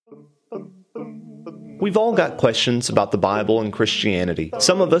We've all got questions about the Bible and Christianity.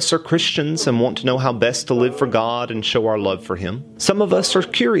 Some of us are Christians and want to know how best to live for God and show our love for Him. Some of us are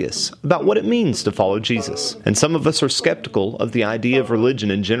curious about what it means to follow Jesus. And some of us are skeptical of the idea of religion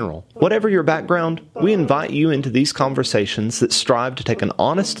in general. Whatever your background, we invite you into these conversations that strive to take an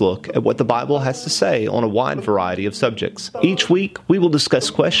honest look at what the Bible has to say on a wide variety of subjects. Each week, we will discuss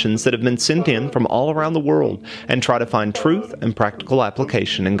questions that have been sent in from all around the world and try to find truth and practical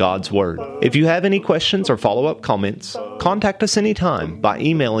application in God's Word. If you have any questions or follow-up comments, contact us anytime by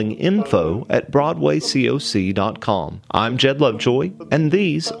emailing info@broadwaycoc.com. I'm Jed Lovejoy, and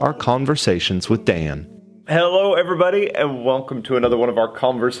these are Conversations with Dan. Hello, everybody, and welcome to another one of our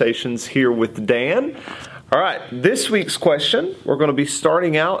conversations here with Dan. All right, this week's question, we're going to be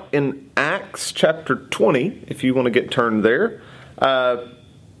starting out in Acts chapter 20, if you want to get turned there.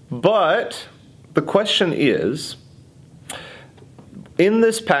 But the question is, in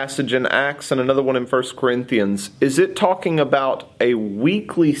this passage in Acts and another one in 1 Corinthians, is it talking about a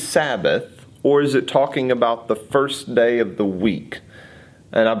weekly Sabbath or is it talking about the first day of the week?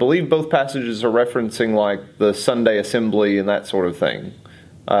 And I believe both passages are referencing like the Sunday assembly and that sort of thing,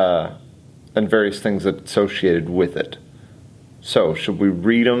 and various things associated with it. So, should we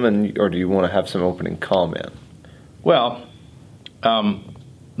read them, or do you want to have some opening comment? Well,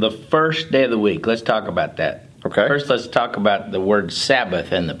 the first day of the week, let's talk about that. Okay. First, let's talk about the word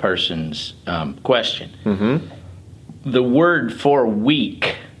Sabbath in the person's question. Mm-hmm. The word for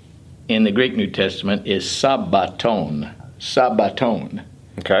week in the Greek New Testament is sabbaton. Sabbaton.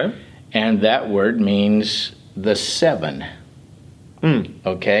 Okay. And that word means the seven.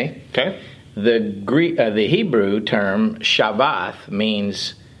 Okay? Okay. The Hebrew term Shabbath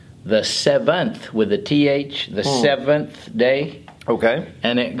means the seventh with a TH, the seventh day. Okay.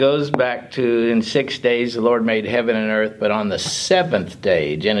 And it goes back to, in 6 days the Lord made heaven and earth, but on the seventh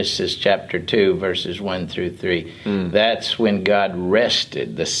day, Genesis chapter 2, verses 1 through 3, that's when God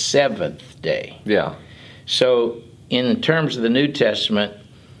rested, the seventh day. Yeah. So, in terms of the New Testament,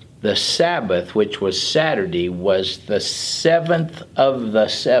 the Sabbath, which was Saturday, was the seventh of the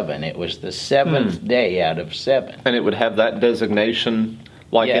seven. It was the seventh day out of seven. And it would have that designation,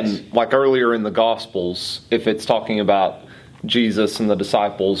 like Yes. like earlier in the Gospels, if it's talking about Jesus and the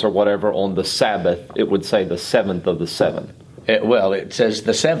disciples or whatever on the Sabbath, it would say the seventh of the seven. It says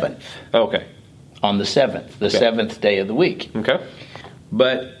the seventh. Okay. On the seventh, the seventh day of the week. Okay.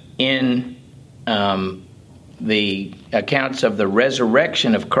 But in the accounts of the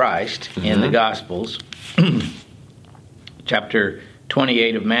resurrection of Christ in the Gospels, chapter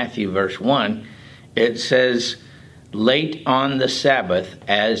 28 of Matthew, verse 1, it says, late on the Sabbath,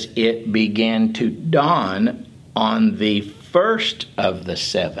 as it began to dawn on the first of the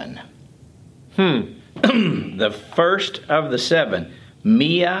seven. The first of the seven.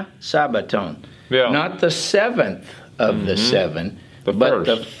 Mia Sabbaton. Yeah. Not the seventh of the seven, but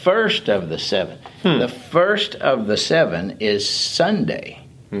the first of the seven. The first of the seven is Sunday.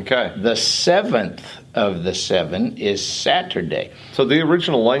 Okay. The seventh of the seven is Saturday. So the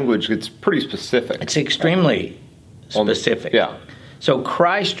original language, it's pretty specific. It's extremely specific. Yeah. So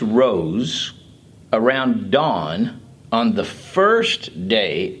Christ rose around dawn on the first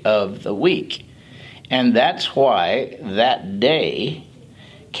day of the week. And that's why that day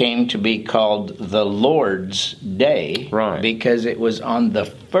came to be called the Lord's Day. Right. Because it was on the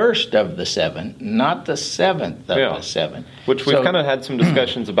first of the seven, not the seventh of the seven. Which we've kind of had some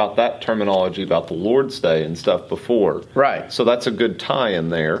discussions about that terminology, about the Lord's Day and stuff before. Right. So that's a good tie-in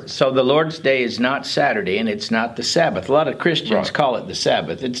there. So the Lord's Day is not Saturday, and it's not the Sabbath. A lot of Christians call it the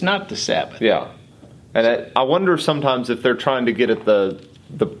Sabbath. It's not the Sabbath. Yeah. And I wonder sometimes if they're trying to get at the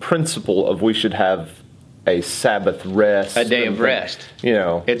principle of we should have a Sabbath rest. A day of rest. You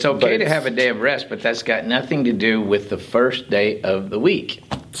know. It's okay to have a day of rest, but that's got nothing to do with the first day of the week.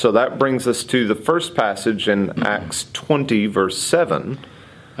 So that brings us to the first passage in Acts 20, verse 7.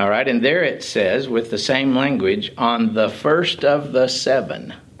 All right, and there it says, with the same language, on the first of the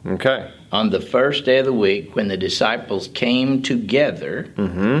seven. Okay. On the first day of the week, when the disciples came together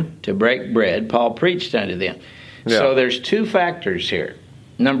to break bread, Paul preached unto them. Yeah. So there's two factors here.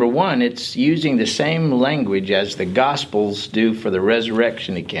 Number one, it's using the same language as the Gospels do for the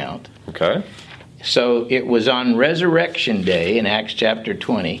resurrection account. Okay. So it was on Resurrection Day in Acts chapter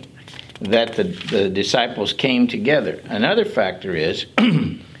 20 that the disciples came together. Another factor is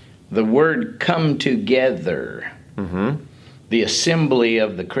the word come together. The assembly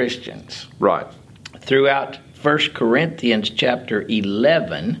of the Christians. Right. Throughout 1 Corinthians chapter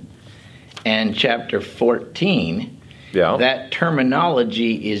 11 and chapter 14, that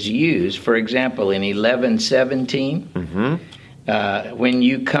terminology is used. For example, in 11:17, When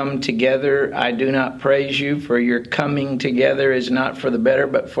you come together, I do not praise you, for your coming together is not for the better,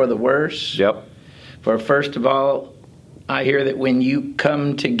 but for the worse. Yep. For first of all, I hear that when you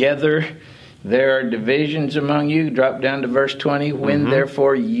come together, there are divisions among you. Drop down to verse 20. When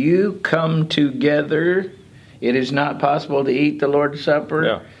therefore you come together, it is not possible to eat the Lord's Supper.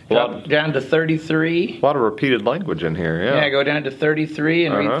 Yeah. Drop down to 33. A lot of repeated language in here, yeah. Yeah, go down to 33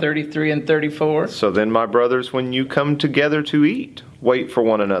 and read 33 and 34. So then, my brothers, when you come together to eat, wait for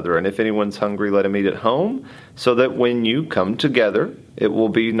one another. And if anyone's hungry, let him eat at home, so that when you come together, it will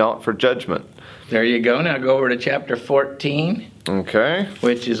be not for judgment. There you go. Now go over to chapter 14. Okay.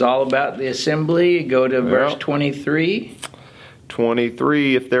 Which is all about the assembly. Go to verse 23.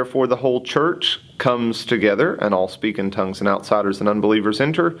 23, if therefore the whole church comes together, and all speak in tongues, and outsiders and unbelievers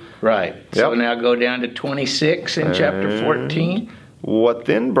enter. Right. So now go down to 26 in chapter 14. What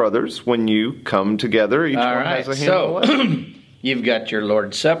then, brothers, when you come together, each one has a hymn. So you've got your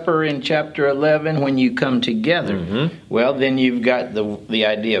Lord's Supper in chapter 11 when you come together. Well, then you've got the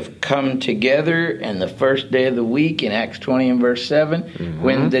idea of come together and the first day of the week in Acts 20 and verse 7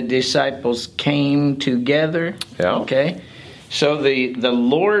 when the disciples came together. Yeah. Okay. So the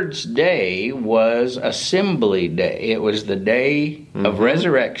Lord's Day was assembly day. It was the day of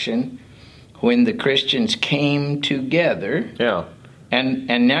resurrection when the Christians came together. Yeah.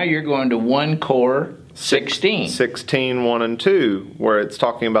 And now you're going to 1 Cor 16. 16, 1 and 2, where it's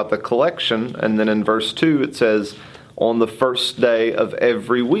talking about the collection, and then in verse 2 it says, on the first day of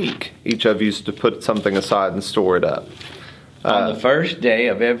every week, each of you is to put something aside and store it up. On the first day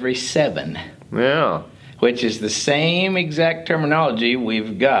of every 7. Yeah. Which is the same exact terminology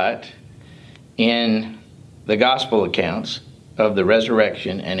we've got in the gospel accounts of the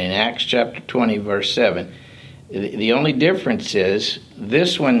resurrection and in Acts chapter 20, verse 7. The only difference is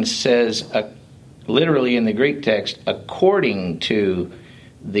this one says, literally in the Greek text, according to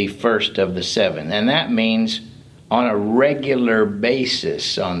the first of the 7. And that means on a regular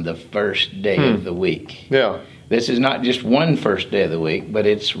basis on the first day of the week. Yeah. This is not just one first day of the week, but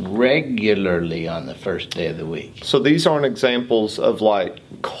it's regularly on the first day of the week. So these aren't examples of like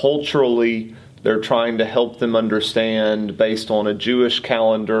culturally they're trying to help them understand based on a Jewish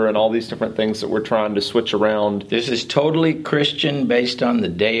calendar and all these different things that we're trying to switch around. This is totally Christian based on the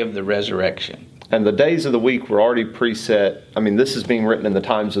day of the resurrection. And the days of the week were already preset. I mean, this is being written in the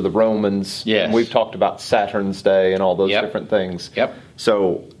times of the Romans. Yes. And we've talked about Saturn's Day and all those different things. Yep.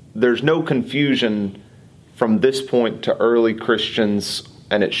 So there's no confusion from this point to early Christians,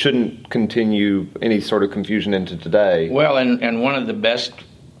 and it shouldn't continue any sort of confusion into today. Well, and one of the best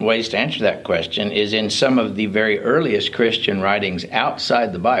ways to answer that question is in some of the very earliest Christian writings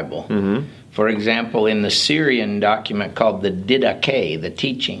outside the Bible. For example, in the Syrian document called the Didache, the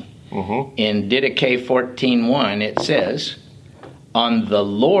teaching. In Didache 14:1, it says, on the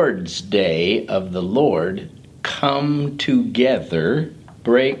Lord's day of the Lord, come together,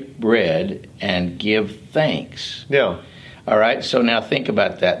 break bread, and give thanks. Yeah. All right, so now think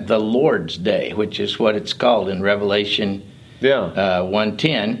about that. The Lord's Day, which is what it's called in Revelation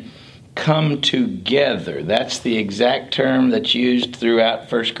 1:10, come together. That's the exact term that's used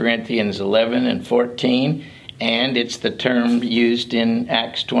throughout 1 Corinthians 11 and 14, and it's the term used in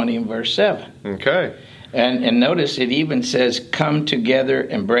Acts 20 and verse 7. Okay. And notice it even says, come together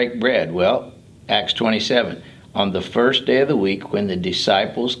and break bread. Well, Acts 27. On the first day of the week when the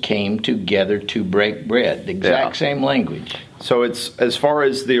disciples came together to break bread. The exact same language. So it's, as far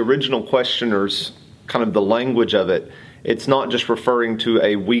as the original questioners, kind of the language of it, it's not just referring to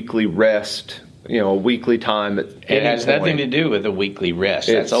a weekly rest, a weekly time. It has nothing to do with a weekly rest.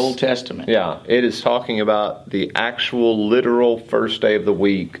 That's Old Testament. Yeah, it is talking about the actual literal first day of the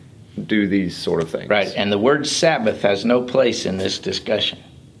week, do these sort of things. Right, and the word Sabbath has no place in this discussion.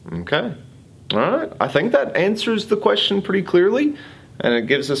 Okay. All right. I think that answers the question pretty clearly, and it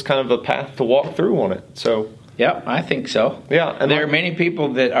gives us kind of a path to walk through on it. So, yep, I think so. Yeah, and there are many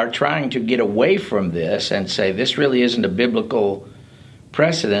people that are trying to get away from this and say this really isn't a biblical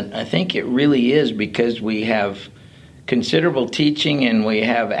precedent. I think it really is because we have considerable teaching and we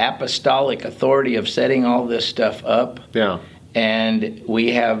have apostolic authority of setting all this stuff up. Yeah. And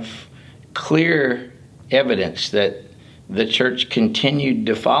we have clear evidence that the church continued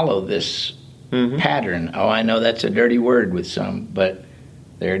to follow this pattern. Oh, I know that's a dirty word with some, but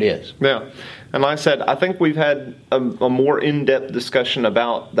there it is. Yeah. And like I said, I think we've had a more in-depth discussion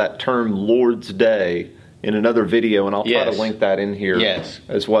about that term Lord's Day in another video, and I'll try to link that in here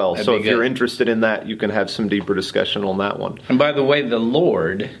as well. So if you're interested in that, you can have some deeper discussion on that one. And by the way, the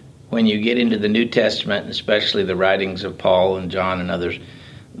Lord, when you get into the New Testament, and especially the writings of Paul and John and others,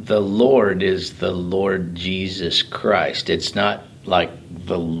 the Lord is the Lord Jesus Christ. It's not like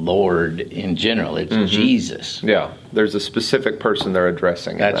the Lord in general. It's Jesus. Yeah, there's a specific person they're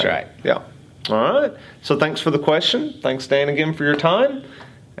addressing. That's right. Yeah. All right. So thanks for the question. Thanks, Dan, again for your time.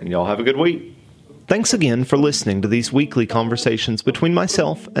 And y'all have a good week. Thanks again for listening to these weekly conversations between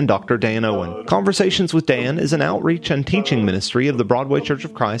myself and Dr. Dan Owen. Conversations with Dan is an outreach and teaching ministry of the Broadway Church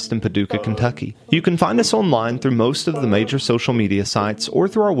of Christ in Paducah, Kentucky. You can find us online through most of the major social media sites or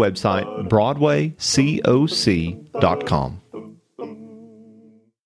through our website, BroadwayCoc.com.